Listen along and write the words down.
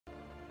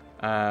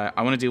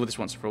I want to deal with this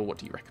once for all. What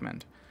do you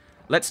recommend?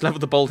 Let's level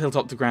the bold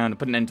hilltop to ground and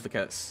put an end to the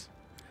curse.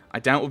 I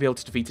doubt we'll be able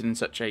to defeat it in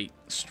such a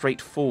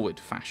straightforward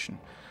fashion.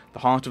 The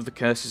heart of the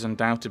curse is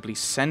undoubtedly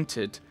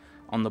centered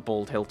on the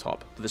bold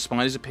hilltop, but the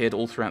spiders appeared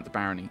all throughout the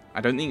barony.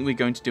 I don't think we're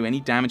going to do any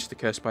damage to the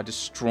curse by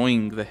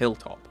destroying the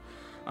hilltop.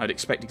 I'd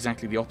expect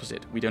exactly the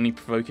opposite. We'd only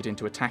provoke it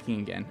into attacking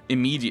again,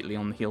 immediately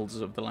on the heels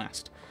of the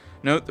last.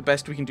 No, the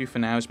best we can do for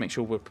now is make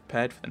sure we're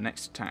prepared for the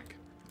next attack.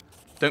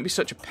 Don't be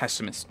such a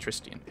pessimist,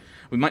 Tristian.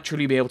 We might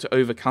truly be able to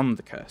overcome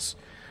the curse,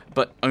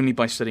 but only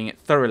by studying it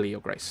thoroughly,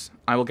 Your Grace.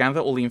 I will gather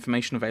all the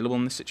information available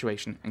in this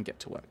situation and get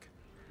to work.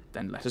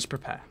 Then let us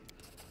prepare.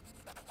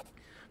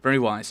 Very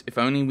wise. If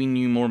only we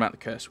knew more about the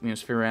curse, we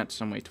must figure out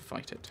some way to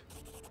fight it.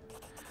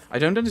 I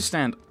don't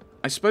understand.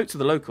 I spoke to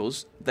the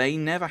locals. They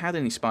never had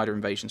any spider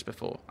invasions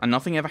before, and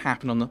nothing ever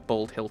happened on the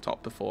bold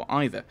hilltop before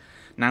either.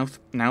 Now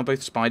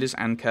both spiders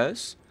and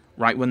curse?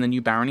 Right when the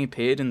new barony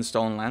appeared in the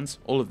Stolen Lands?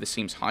 All of this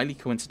seems highly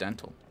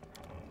coincidental.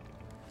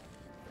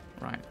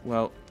 Right,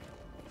 well...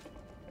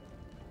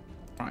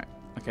 Right,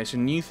 okay, so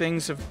new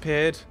things have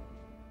appeared.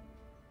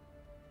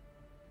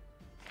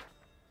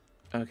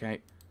 Okay.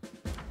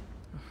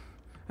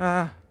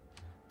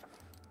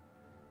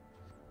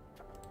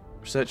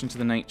 Research into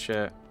the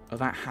nature. Oh,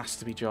 that has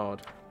to be Jod.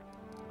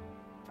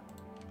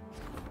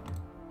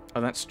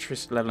 Oh,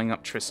 that's leveling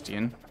up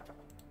Tristian.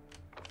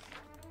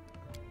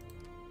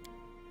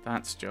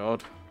 That's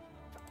Jod.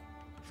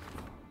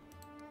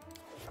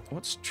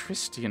 What's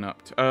Tristian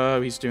up to?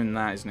 Oh, he's doing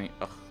that, isn't he?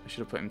 Ugh, I should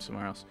have put him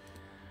somewhere else.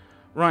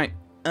 Right,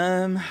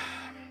 so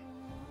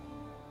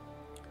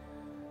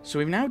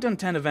we've now done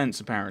 10 events,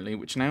 apparently,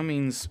 which now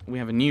means we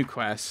have a new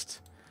quest,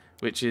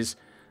 which is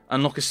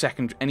unlock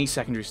any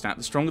secondary stat.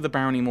 The stronger the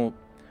barony,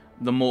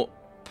 the more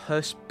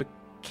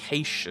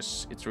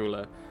perspicacious its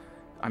ruler.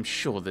 I'm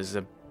sure there's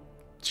a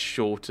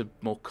shorter,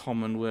 more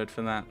common word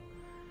for that.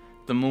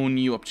 The more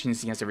new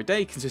opportunities he has every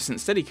day,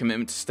 consistent, steady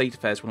commitment to state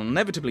affairs will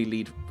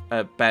inevitably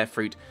bear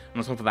fruit,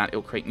 and on top of that, it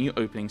will create new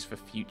openings for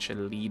future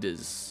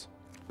leaders.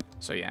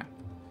 So yeah.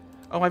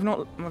 Oh, I've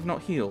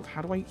not healed.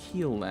 How do I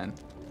heal then?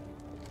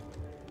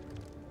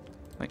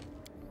 Like,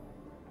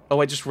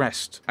 oh, I just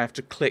rest. I have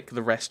to click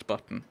the rest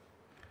button.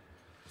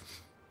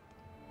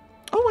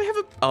 Oh, I have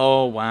a.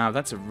 Oh wow,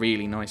 that's a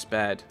really nice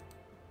bed.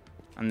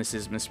 And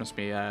this must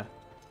be oh,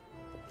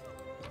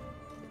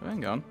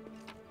 hang on.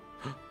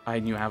 I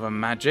knew I have a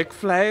magic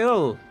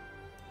flail.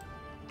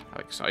 How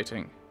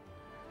exciting.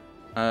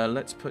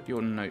 Let's put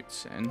your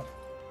notes in.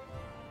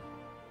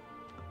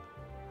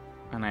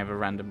 And I have a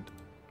random...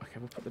 Okay,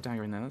 we'll put the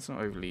dagger in there. That's not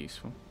overly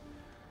useful.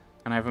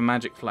 And I have a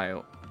magic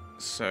flail.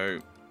 So...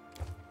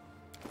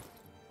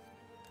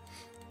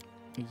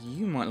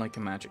 You might like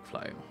a magic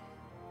flail.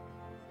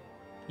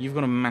 You've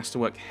got a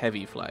masterwork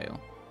heavy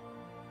flail.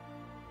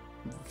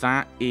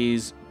 That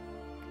is...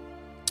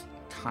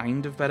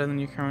 kind of better than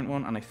your current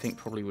one, and I think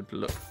probably would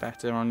look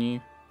better on you.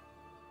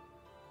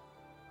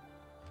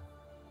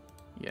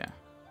 Yeah.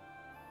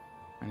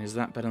 And is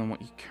that better than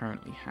what you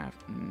currently have?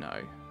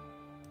 No.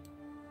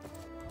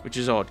 Which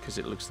is odd, because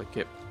it looks like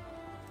it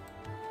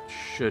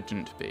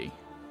shouldn't be.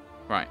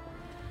 Right.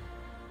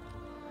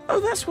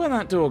 Oh, that's where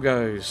that door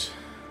goes.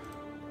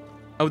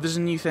 Oh, there's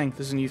a new thing.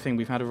 There's a new thing.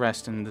 We've had a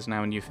rest, and there's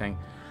now a new thing.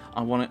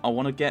 I want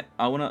to get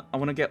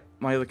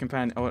my other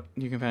companion,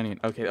 new companion.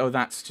 Okay, oh,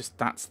 that's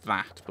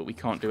that, but we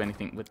can't do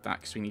anything with that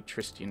because we need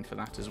Tristian for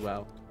that as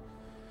well.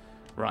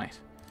 Right.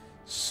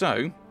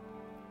 So,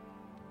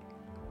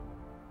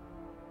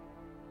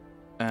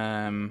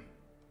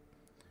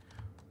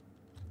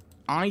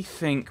 I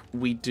think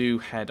we do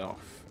head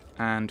off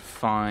and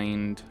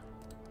find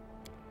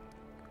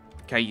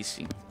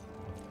Casey.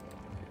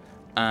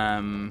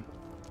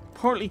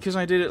 Partly because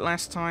I did it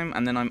last time,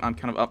 and then I'm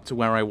kind of up to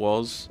where I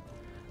was.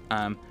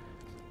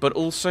 But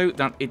also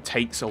that it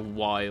takes a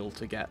while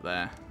to get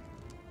there.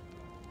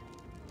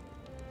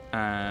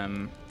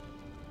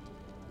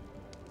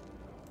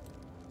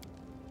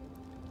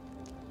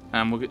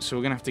 So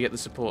we're gonna have to get the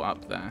support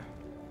up there.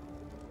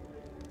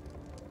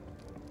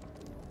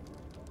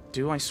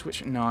 Do I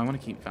switch? No, I want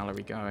to keep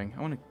Valerie going.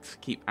 I want to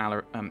keep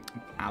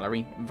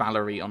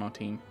Valerie on our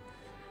team.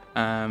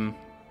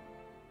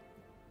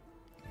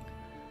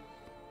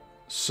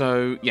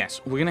 So, yes,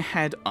 we're going to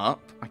head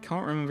up. I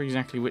can't remember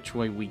exactly which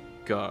way we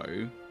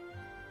go.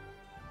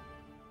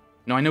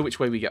 No, I know which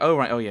way we go. Oh,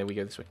 right. Oh, yeah, we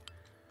go this way.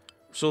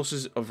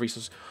 Sources of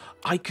resources.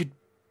 I could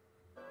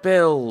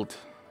build.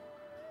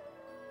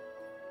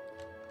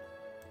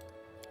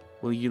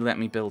 Will you let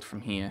me build from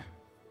here?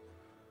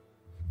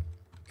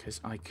 Because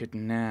I could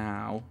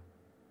now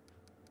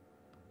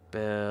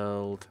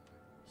build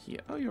here.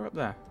 Oh, you're up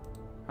there.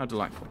 How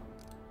delightful.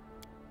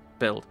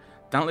 Build.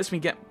 That lets me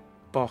get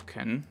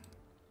Bokken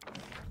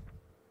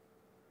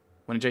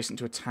when adjacent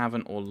to a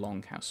tavern or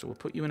longhouse. So we'll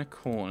put you in a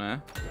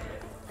corner,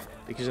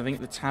 because I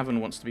think the tavern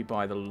wants to be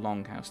by the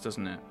longhouse,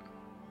 doesn't it?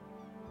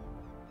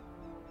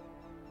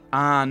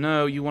 Ah,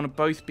 no, you want to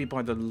both be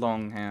by the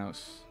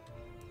longhouse.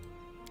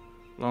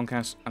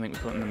 Longhouse, I think we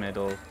put in the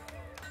middle,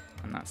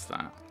 and that's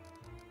that.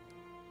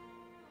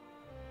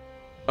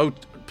 Oh,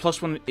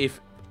 +1 if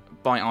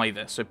by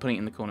either, so putting it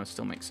in the corner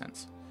still makes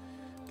sense.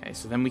 Okay,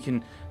 so then we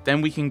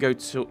can go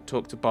to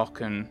talk to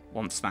Bokken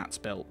once that's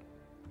built,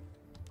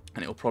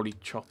 and it'll probably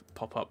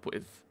pop up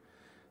with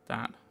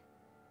that.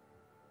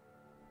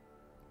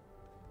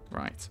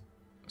 Right,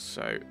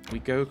 so we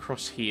go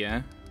across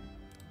here.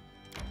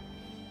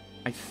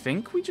 I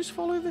think we just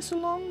follow this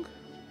along.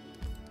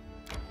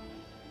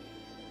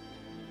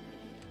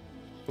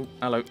 Oh,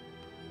 hello.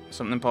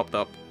 Something popped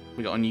up.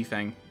 We got a new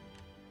thing.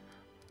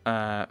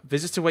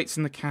 Visitor waits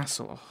in the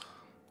castle.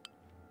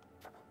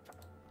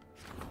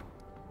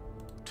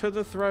 To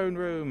the throne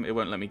room. It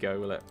won't let me go,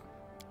 will it?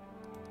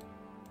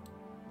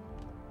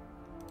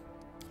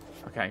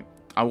 Okay.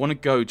 I want to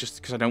go just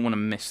because I don't want to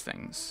miss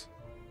things.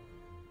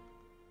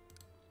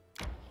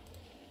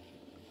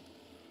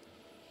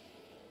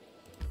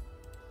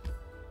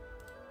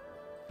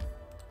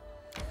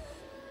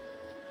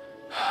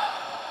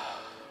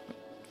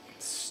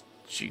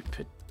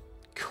 Stupid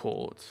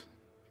court.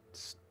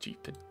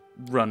 Stupid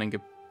running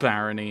a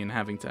barony and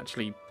having to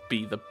actually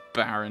be the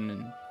baron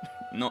and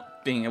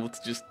not being able to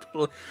just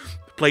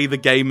play the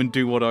game and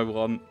do what I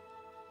want.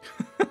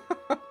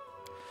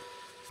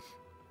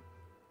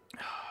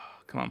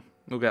 Come on,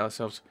 we'll get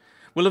ourselves...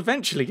 We'll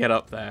eventually get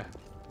up there.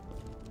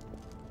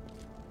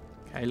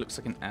 Okay, looks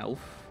like an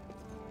elf.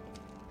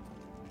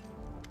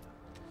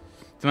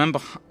 The man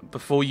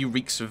before you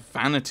reeks of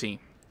vanity.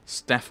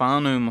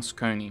 Stefano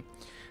Mosconi.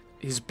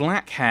 His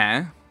black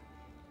hair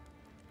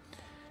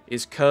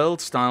is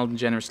curled, styled, and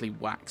generously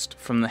waxed.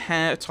 From the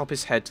hair atop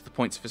his head to the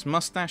points of his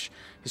mustache,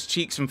 his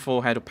cheeks and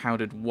forehead are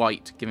powdered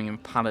white, giving him a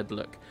pallid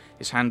look.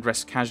 His hand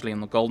rests casually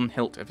on the golden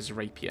hilt of his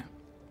rapier.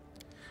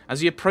 As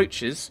he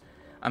approaches,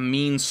 a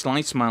mean, sly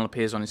smile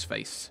appears on his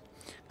face.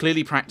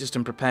 Clearly practiced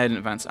and prepared in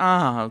advance.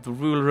 Ah, the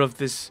ruler of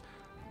this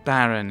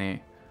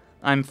barony.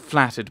 I'm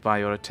flattered by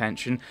your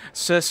attention.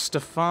 Sir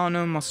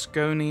Stefano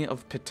Mosconi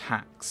of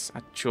Pitax,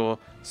 at your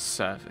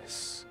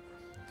service.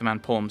 The man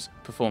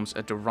performs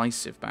a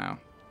derisive bow.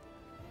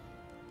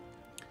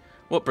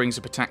 What brings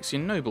a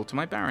Pitaxian noble to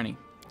my barony?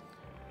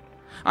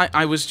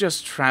 I was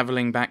just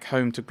travelling back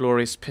home to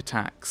glorious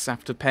Pitax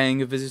after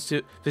paying a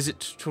visit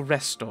to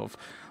Restov,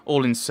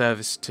 all in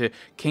service to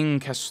King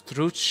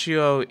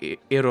Castruccio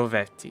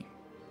Irovetti.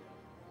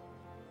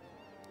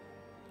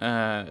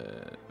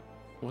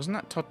 Wasn't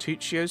that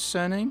Tartuccio's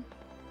surname?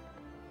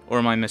 Or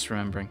am I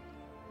misremembering?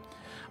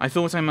 I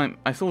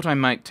thought I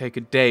might take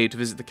a day to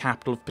visit the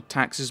capital of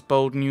Pitax's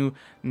bold new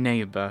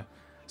neighbour.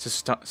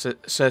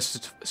 Sir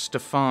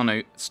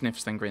Stefano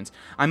sniffs, then grins.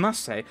 I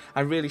must say,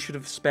 I really should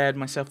have spared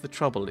myself the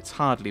trouble. It's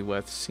hardly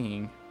worth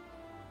seeing.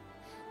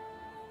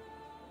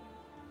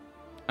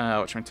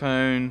 Watch my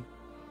tone.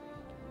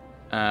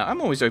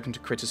 I'm always open to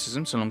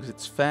criticism, so long as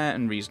it's fair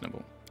and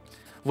reasonable.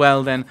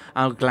 Well then,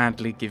 I'll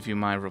gladly give you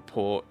my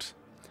report.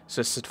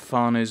 Sir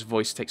Stefano's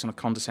voice takes on a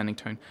condescending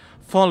tone.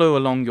 Follow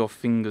along your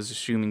fingers,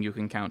 assuming you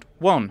can count.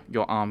 1.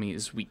 Your army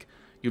is weak.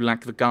 You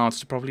lack the guards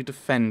to properly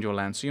defend your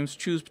land, so you must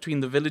choose between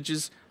the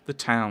villages, the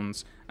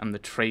towns, and the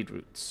trade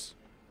routes.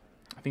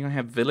 I think I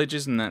have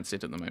villages, and that's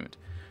it at the moment.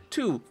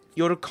 2.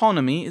 Your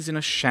economy is in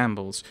a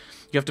shambles.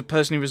 You have to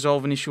personally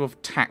resolve an issue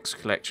of tax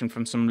collection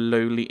from some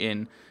lowly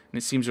inn, and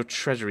it seems your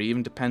treasury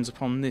even depends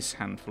upon this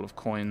handful of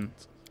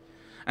coins.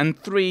 And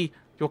 3.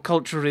 Your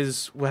culture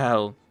is,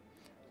 well,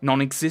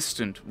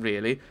 non-existent,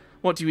 really.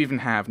 What do you even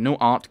have? No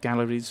art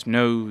galleries,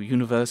 no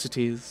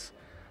universities.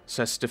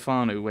 Sir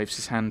Stefano waves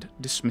his hand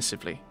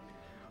dismissively.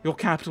 Your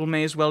capital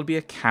may as well be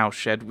a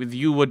cowshed, with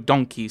you a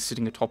donkey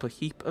sitting atop a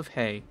heap of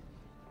hay.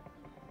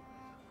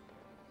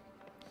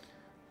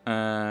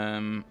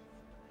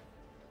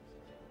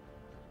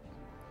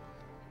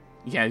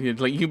 Yeah,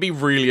 like, you'd be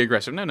really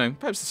aggressive. No,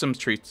 perhaps there's some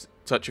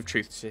touch of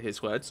truth to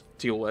his words,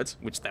 to your words,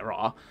 which there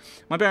are.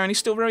 My barony's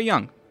still very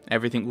young.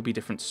 Everything will be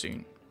different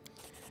soon.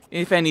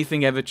 If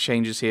anything ever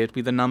changes here, it'll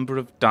be the number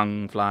of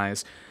dung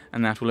flies,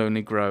 and that will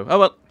only grow. Oh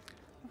well,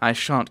 I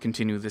shan't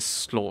continue this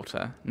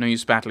slaughter. No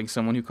use battling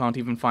someone who can't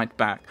even fight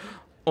back.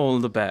 All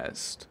the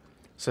best.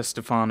 Sir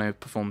Stefano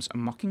performs a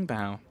mocking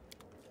bow.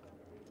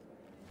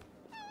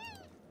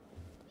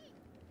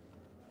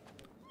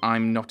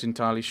 I'm not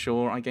entirely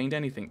sure I gained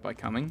anything by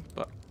coming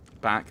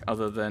back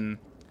other than...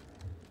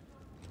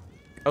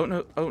 Oh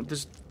no,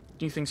 there's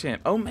new things here.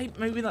 Oh,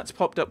 maybe that's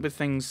popped up with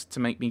things to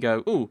make me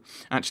go, ooh,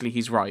 actually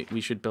he's right, we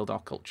should build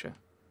our culture.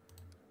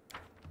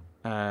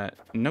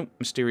 Nope,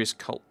 mysterious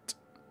cult.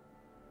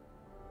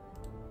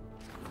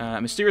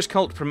 Mysterious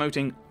cult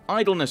promoting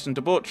idleness and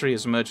debauchery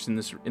has emerged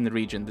in the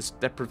region. This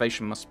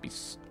deprivation must be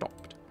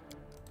stopped.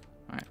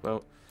 Alright,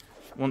 well,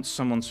 once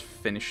someone's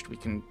finished, we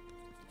can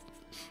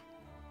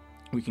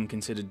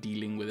consider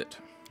dealing with it.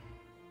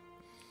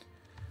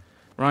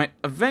 Right,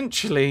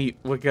 eventually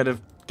we're gonna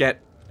get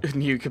a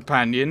new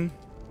companion.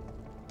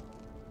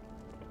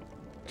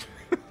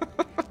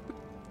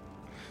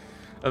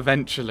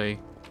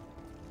 Eventually.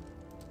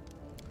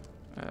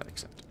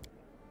 Accept.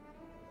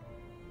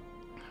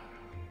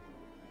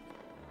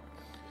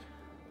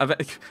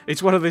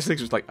 It's one of those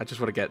things. It's like I just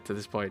want to get to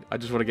this point. I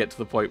just want to get to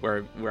the point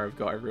where I've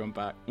got everyone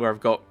back. Where I've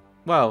got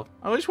Well,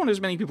 I just want as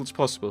many people as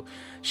possible.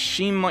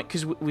 She might,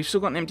 because we've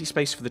still got an empty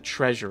space for the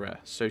treasurer,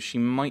 so she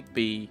might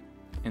be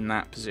in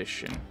that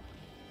position.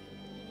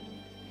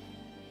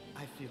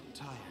 I feel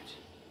tired.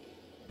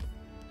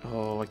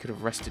 Oh, I could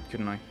have rested,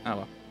 couldn't I? Oh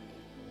well.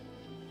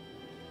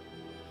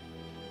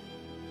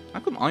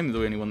 How come I'm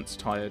the only one that's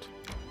tired?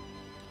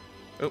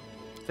 Oh,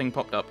 thing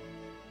popped up.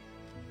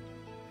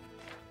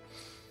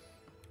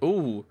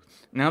 Ooh,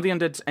 now the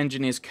Undead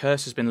Engineer's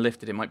curse has been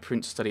lifted, it might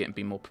prudent to study it and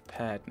be more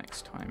prepared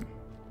next time.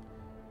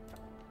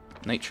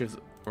 Nature of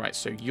the... Right,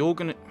 so you're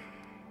gonna...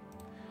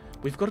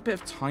 We've got a bit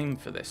of time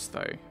for this,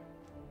 though.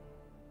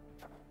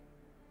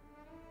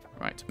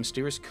 Right,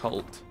 Mysterious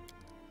Cult.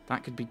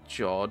 That could be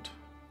Jod.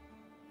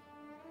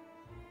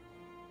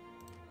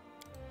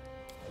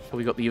 But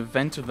we got the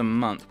Event of the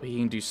Month, where he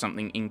can do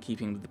something in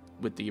keeping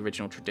with the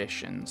original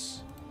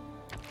traditions.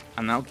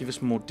 And that'll give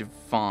us more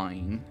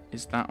Divine.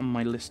 Is that on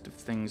my list of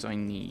things I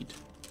need?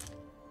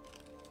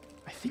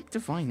 I think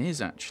Divine is,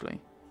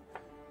 actually.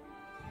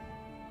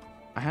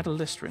 I had a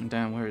list written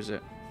down. Where is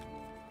it?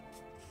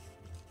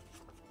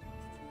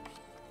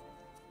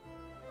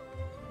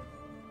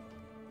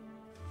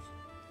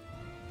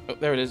 Oh,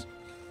 there it is.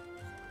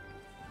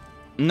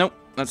 Nope,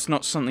 that's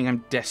not something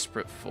I'm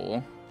desperate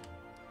for.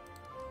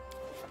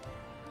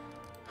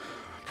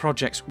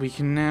 Projects. We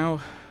can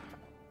now...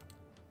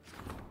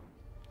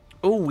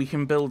 Oh, we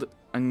can build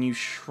a new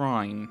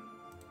shrine.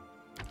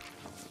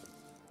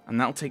 And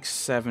that'll take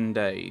 7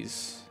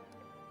 days.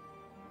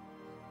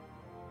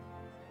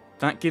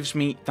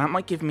 That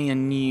might give me a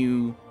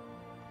new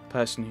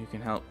person who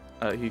can help,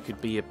 who could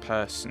be a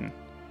person.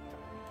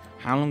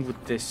 How long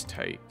would this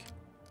take?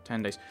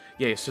 10 days.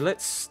 Yeah, so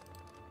let's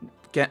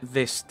get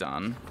this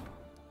done.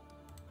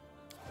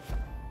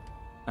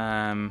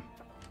 Oh,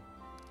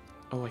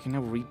 I can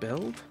now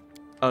rebuild?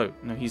 Oh,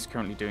 no, he's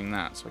currently doing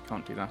that, so I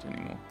can't do that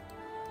anymore.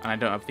 And I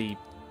don't have the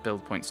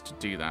build points to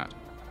do that.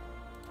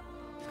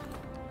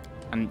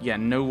 And yeah,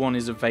 no one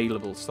is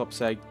available. Stop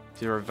saying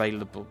they're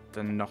available,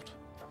 they're not.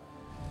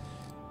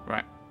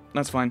 Right,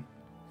 that's fine.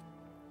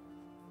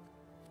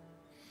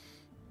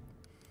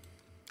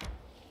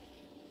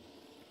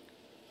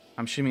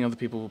 I'm assuming other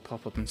people will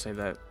pop up and say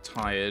they're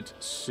tired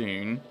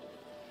soon.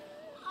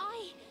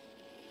 I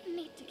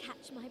need to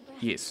catch my breath.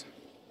 Yes.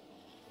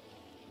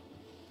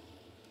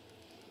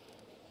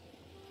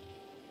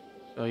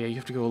 Oh yeah, you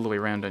have to go all the way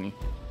around, don't you?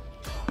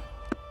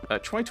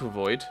 Try to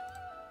avoid.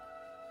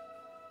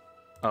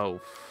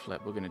 Oh,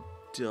 flip, we're gonna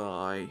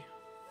die.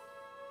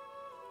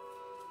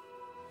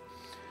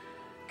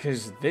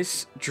 Because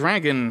this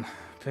dragon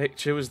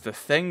picture was the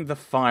thing the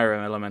fire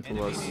elemental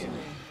was.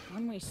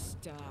 When we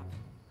stop.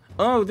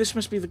 Oh, this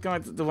must be the guy,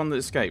 the one that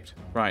escaped.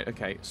 Right,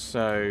 okay,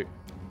 so...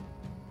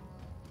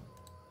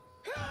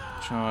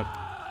 Charge.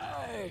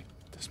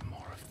 There's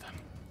more of them.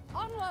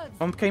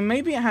 Onwards. Okay,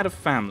 maybe it had a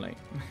family.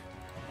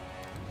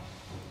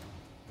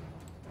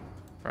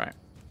 Right.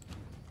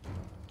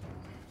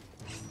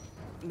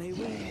 May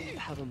we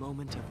have a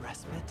moment of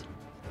respite?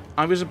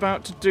 I was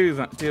about to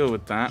deal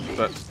with that,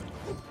 but...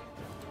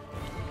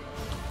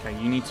 Okay,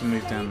 you need to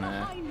move down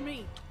there.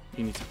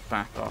 You need to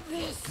back off.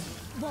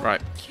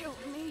 Right. Kill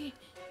me.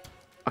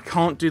 I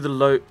can't do the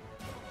low...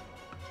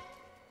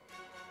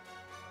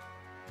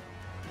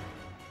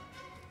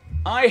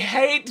 I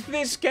hate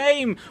this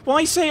game!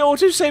 Why say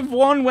autosave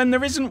 1 when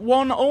there isn't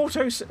one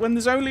when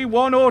there's only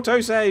one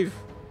autosave?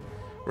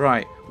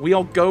 Right, we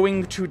are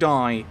going to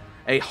die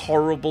a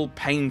horrible,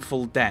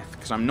 painful death,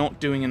 because I'm not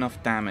doing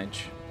enough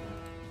damage.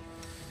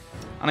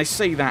 And I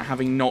say that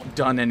having not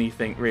done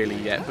anything really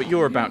yet, but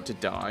you're about to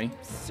die.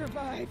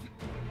 Survive.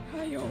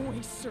 I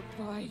always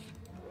survive.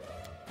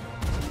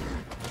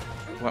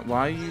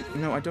 Why are you...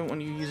 No, I don't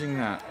want you using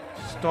that.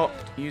 Stop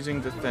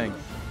using the thing.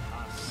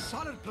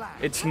 Solid plan.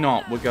 It's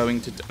not. We're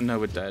going to... No,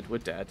 we're dead. We're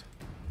dead.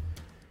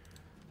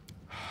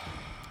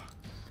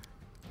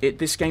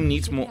 This game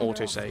needs more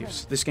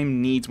autosaves. This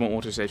game needs more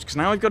autosaves. Because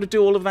now I've got to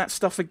do all of that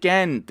stuff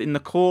again in the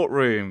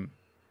courtroom.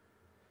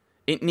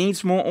 It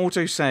needs more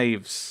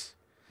autosaves.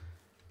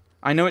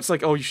 I know it's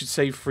like, oh, you should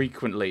save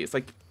frequently. It's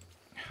like...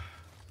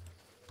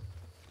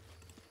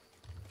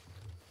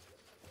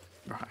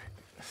 Right.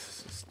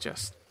 This is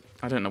just...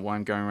 I don't know why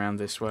I'm going around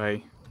this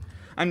way.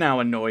 I'm now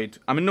annoyed.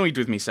 I'm annoyed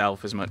with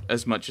myself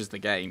as much as the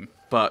game.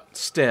 But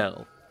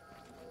still.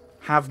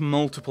 Have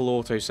multiple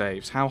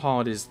autosaves. How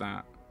hard is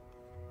that?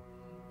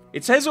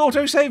 It says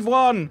autosave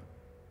 1!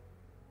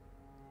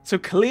 So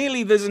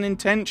clearly there's an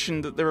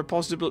intention that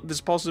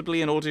there's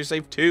possibly an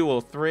autosave 2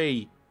 or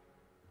 3.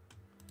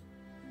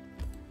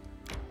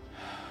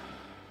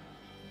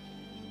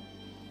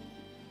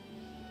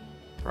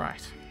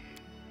 Right.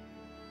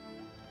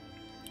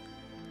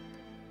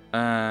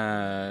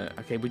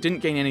 Okay, we didn't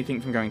gain anything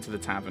from going to the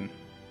tavern.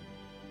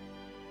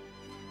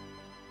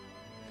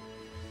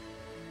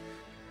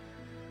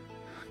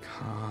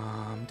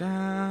 Calm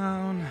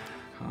down.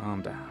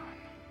 Calm down.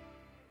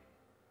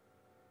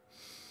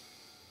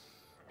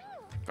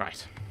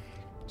 Right.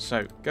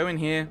 So, go in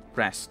here,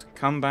 rest.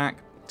 Come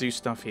back, do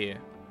stuff here.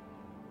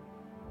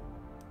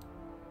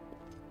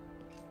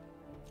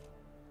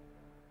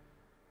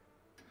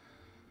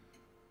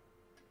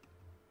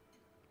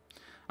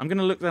 I'm going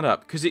to look that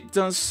up, because it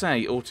does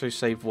say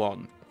autosave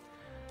 1.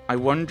 I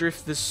wonder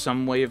if there's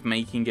some way of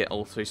making it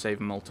autosave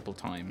multiple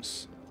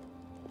times.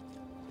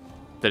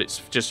 That it's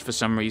just for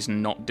some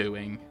reason not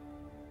doing.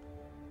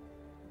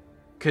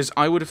 Because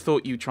I would have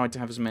thought you tried to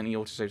have as many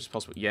autosaves as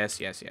possible. Yes.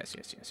 Yes,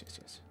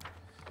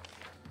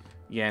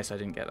 I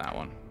didn't get that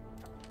one.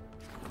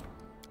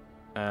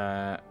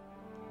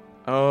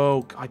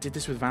 Oh, I did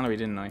this with Valerie,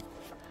 didn't I?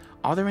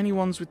 Are there any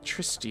ones with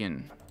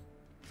Tristian?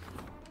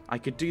 I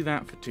could do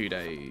that for 2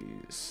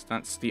 days.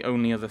 That's the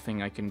only other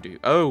thing I can do.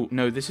 Oh,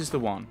 no, this is the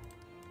one.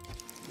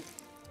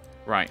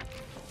 Right.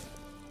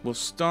 We'll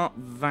start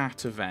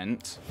that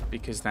event,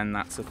 because then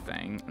that's a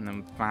thing. And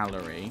then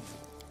Valerie.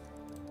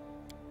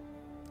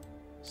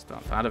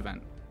 Start that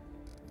event.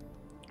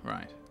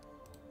 Right.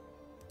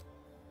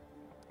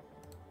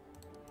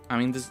 I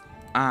mean, there's...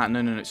 Ah,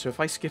 no. So if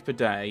I skip a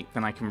day,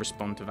 then I can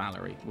respond to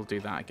Valerie. We'll do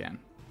that again.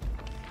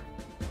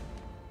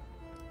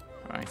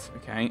 Right,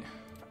 okay.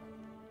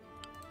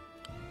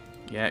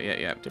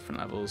 Yeah. Different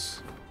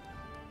levels.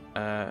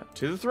 To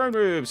the throne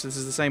room. So this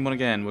is the same one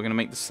again. We're going to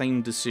make the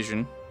same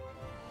decision.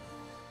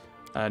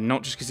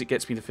 Not just because it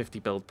gets me the 50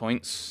 build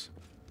points,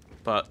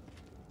 but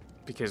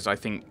because I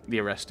think the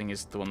arresting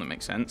is the one that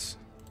makes sense.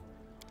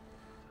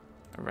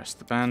 Arrest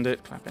the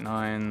bandit. Clapping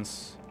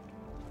irons.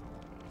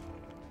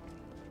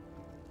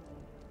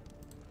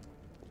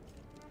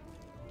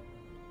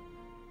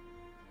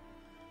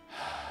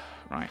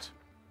 Right.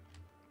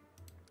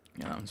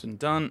 Yeah, that one's been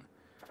done.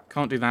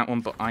 Can't do that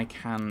one, but I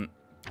can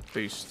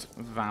boost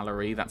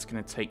Valerie. That's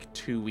going to take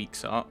 2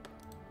 weeks up.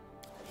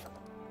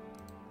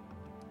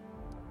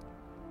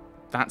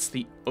 That's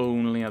the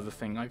only other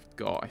thing I've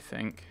got, I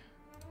think.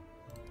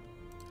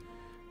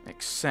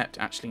 Except,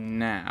 actually,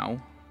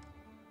 now...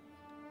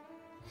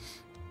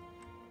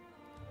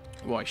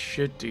 what I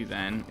should do,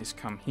 then, is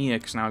come here,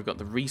 because now I've got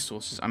the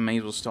resources. I may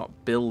as well start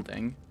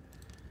building.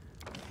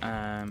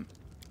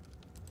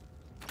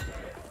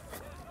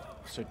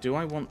 So, do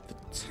I want the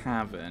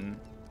tavern...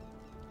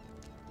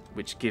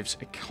 which gives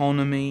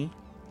economy.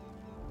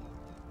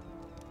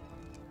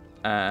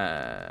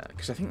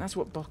 Because I think that's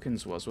what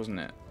Bocken's was, wasn't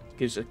it?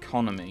 Gives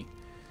economy.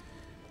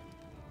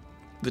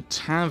 The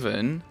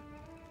tavern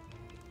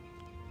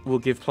will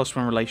give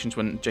 +1 relations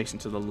when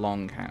adjacent to the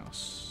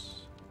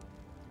longhouse.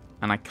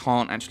 And I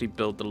can't actually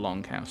build the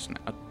longhouse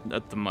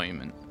at the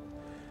moment.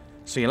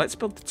 So yeah, let's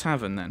build the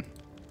tavern then.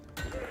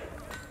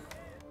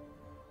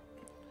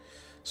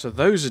 So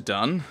those are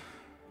done.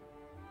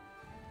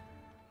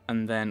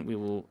 And then we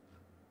will...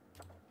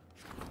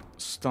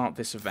 start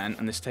this event,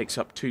 and this takes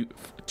up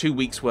two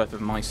weeks worth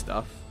of my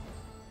stuff.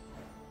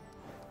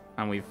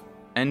 And we've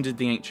ended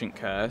the ancient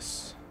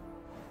curse.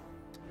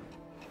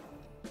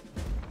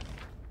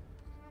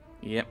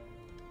 Yep.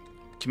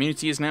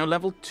 Community is now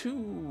level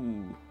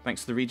 2,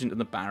 thanks to the Regent and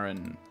the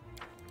Baron.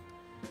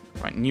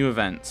 Right, new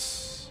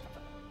events.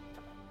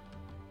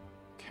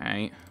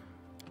 Okay.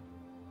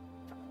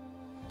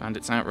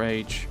 Bandits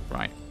Outrage.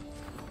 Right.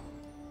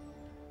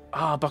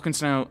 Ah,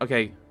 Bucken's now...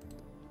 okay.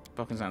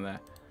 Bucken's down there.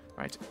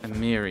 Right,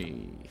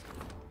 Amiri.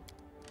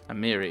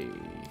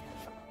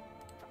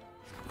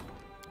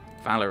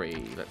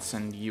 Valerie, let's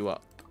send you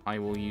up. I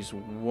will use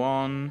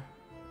 1.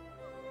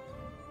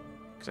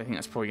 Because I think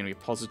that's probably going to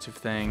be a positive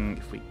thing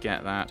if we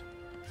get that.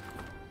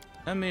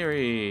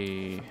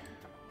 Amiri.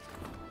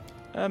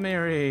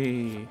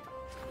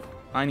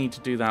 I need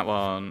to do that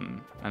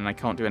one. And I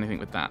can't do anything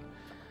with that.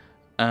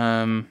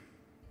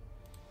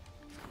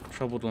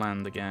 Troubled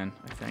Land again,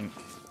 I think.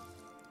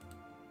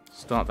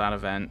 Start that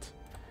event.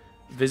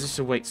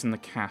 Visitor waits in the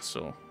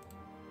castle.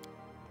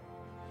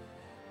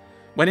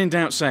 When in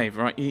doubt, save,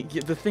 right?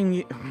 The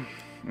thing...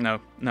 no.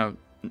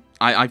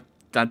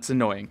 That's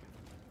annoying.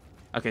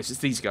 Okay, so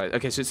it's these guys.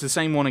 Okay, so it's the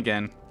same one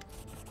again.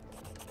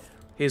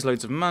 Here's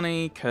loads of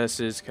money.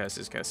 Curses.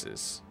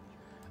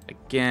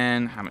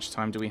 Again, how much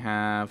time do we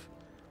have?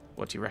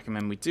 What do you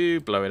recommend we do?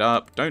 Blow it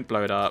up. Don't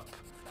blow it up.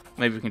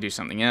 Maybe we can do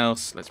something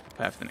else. Let's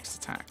prepare for the next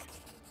attack.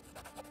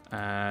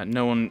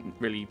 No one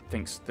really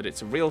thinks that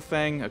it's a real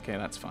thing. Okay,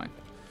 that's fine.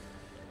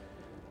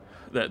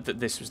 That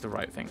this was the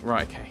right thing.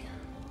 Right, okay.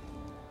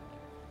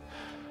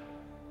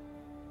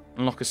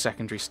 Unlock a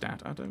secondary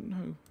stat. I don't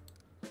know.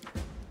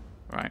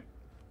 Right.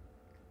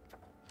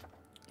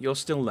 You're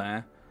still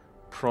there.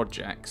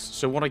 Projects.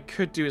 So what I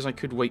could do is I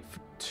could wait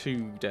for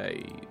 2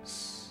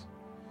 days.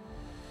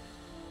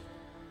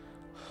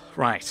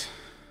 Right.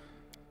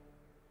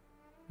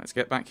 Let's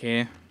get back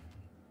here.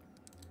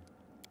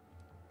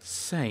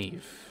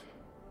 Save.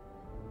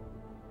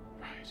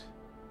 Right.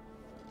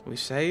 We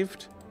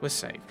saved? We're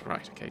saved.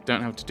 Right, okay.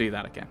 Don't have to do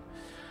that again.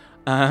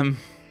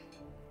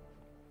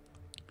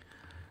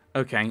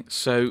 Okay,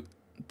 so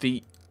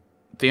the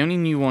only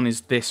new one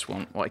is this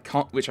one,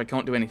 which I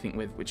can't do anything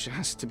with, which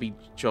has to be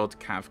Jod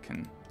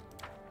Kavkan.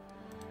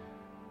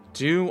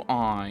 Do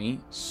I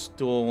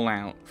stall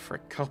out for a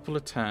couple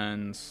of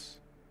turns?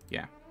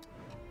 Yeah.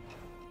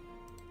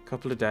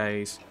 Couple of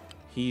days.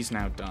 He's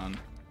now done.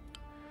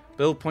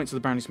 Build points of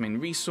the bounty's main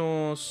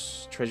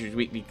resource. Treasury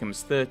weekly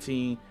becomes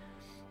 30.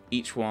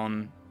 Each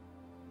one.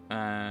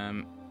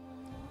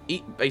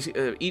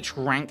 each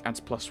rank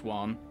adds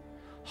 +1.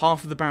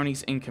 Half of the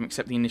bounty's income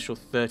except the initial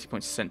 30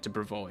 points is sent to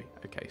Bravoy.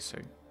 Okay, so...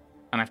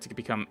 And I have to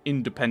become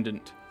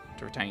independent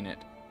to retain it.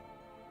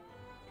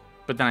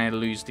 But then I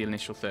lose the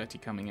initial 30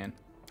 coming in.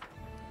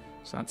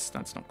 So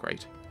that's not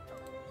great.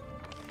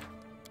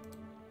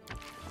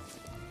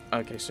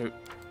 Okay, so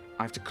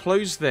I have to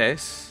close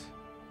this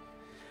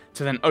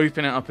to then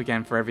open it up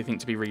again for everything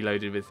to be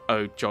reloaded with...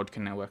 Oh, Jod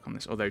can now work on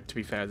this. Although, to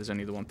be fair, there's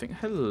only the one thing.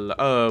 Hello.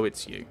 Oh,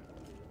 it's you.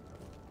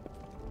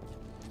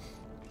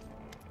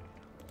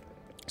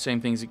 Same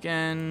things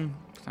again.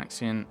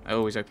 Pitaxian,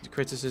 always open to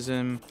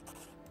criticism.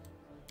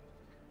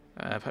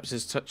 Perhaps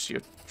there's touch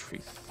your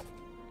truth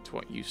to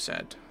what you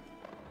said.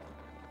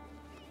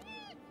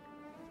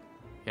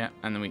 Yeah,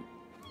 and then we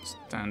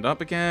stand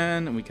up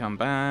again, and we come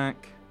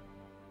back.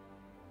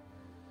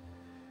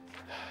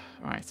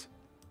 Right.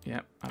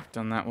 Yep, I've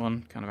done that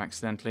one, kind of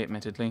accidentally,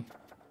 admittedly.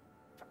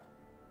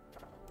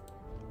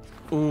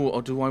 Ooh,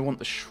 or do I want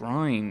the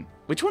shrine?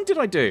 Which one did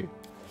I do?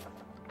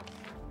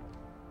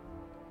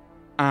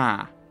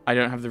 Ah, I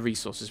don't have the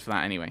resources for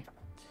that anyway.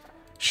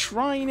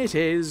 Shrine it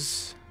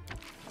is.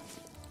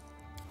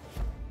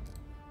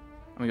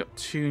 And we got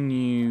 2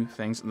 new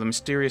things. The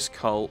mysterious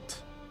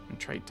cult and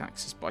trade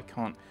taxes, but I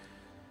can't...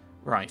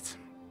 Right.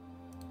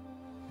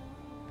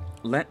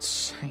 Let's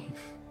save.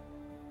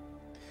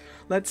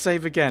 Let's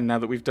save again now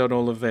that we've done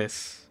all of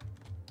this.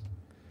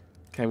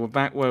 Okay, we're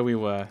back where we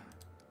were.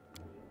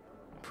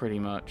 Pretty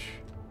much.